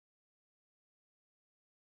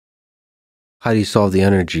How do you solve the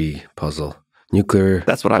energy puzzle? Nuclear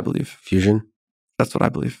That's what I believe. fusion? That's what I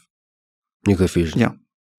believe. Nuclear fusion? Yeah.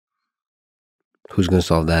 Who's going to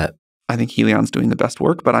solve that? I think Helion's doing the best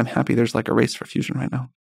work, but I'm happy there's like a race for fusion right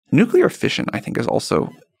now. Nuclear fission, I think, is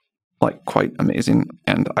also like quite amazing.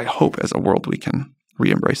 And I hope as a world we can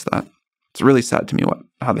re-embrace that. It's really sad to me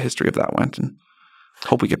how the history of that went, and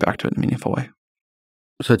hope we get back to it in a meaningful way.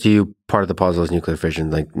 So to you, part of the puzzle is nuclear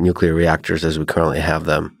fission, like nuclear reactors as we currently have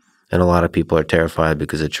them. And a lot of people are terrified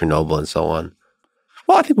because of Chernobyl and so on.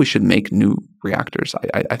 Well, I think we should make new reactors.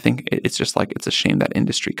 I think it's just like it's a shame that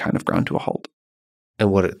industry kind of ground to a halt.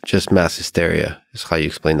 And just mass hysteria is how you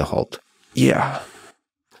explain the halt. Yeah.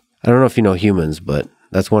 I don't know if you know humans, but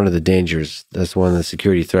that's one of the dangers. That's one of the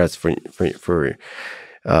security threats for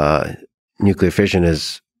nuclear fission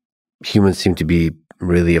is humans seem to be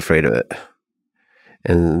really afraid of it.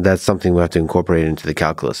 And that's something we have to incorporate into the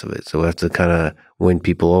calculus of it. So we have to kind of win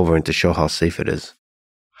people over and to show how safe it is.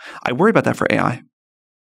 I worry about that for AI.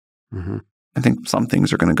 Mm-hmm. I think some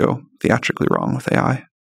things are going to go theatrically wrong with AI.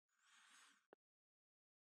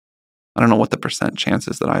 I don't know what the % chance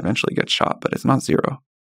is that I eventually get shot, but it's not zero.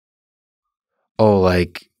 Oh,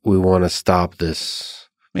 like we want to stop this.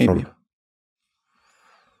 Maybe.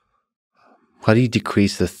 How do you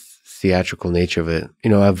decrease the theatrical nature of it? You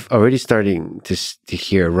know, I've already starting to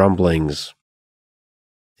hear rumblings,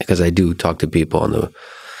 because I do talk to people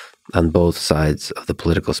on both sides of the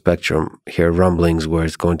political spectrum, hear rumblings where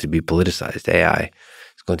it's going to be politicized. AI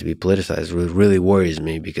is going to be politicized. It really worries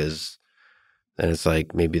me, because then it's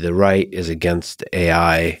like maybe the right is against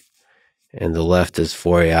AI and the left is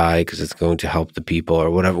for AI because it's going to help the people, or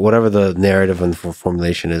whatever the narrative and the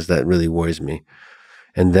formulation is. That really worries me.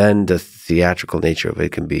 And then the theatrical nature of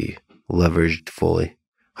it can be leveraged fully.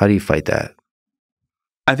 How do you fight that?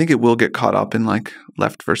 I think it will get caught up in like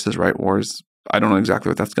left versus right wars. I don't know exactly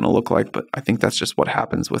what that's going to look like, but I think that's just what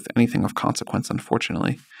happens with anything of consequence,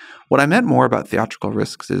 unfortunately. What I meant more about theatrical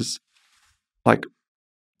risks is like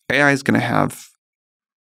AI is going to have,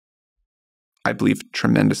 I believe,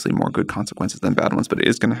 tremendously more good consequences than bad ones, but it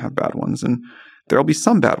is going to have bad ones. And there will be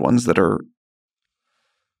some bad ones that are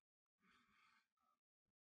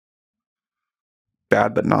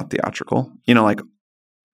bad but not theatrical. You know, like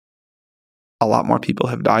a lot more people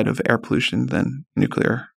have died of air pollution than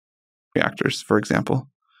nuclear reactors, for example.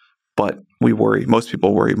 But most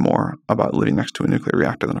people worry more about living next to a nuclear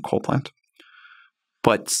reactor than a coal plant.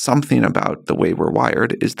 But something about the way we're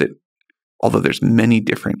wired is that although there's many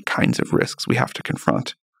different kinds of risks we have to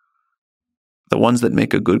confront, the ones that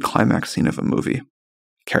make a good climax scene of a movie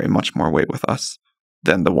carry much more weight with us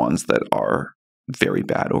than the ones that are very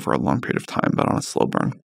bad over a long period of time, but on a slow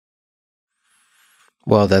burn.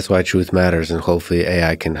 Well, that's why truth matters, and hopefully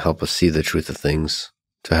AI can help us see the truth of things,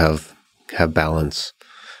 to have balance,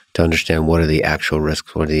 to understand what are the actual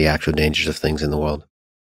risks, what are the actual dangers of things in the world.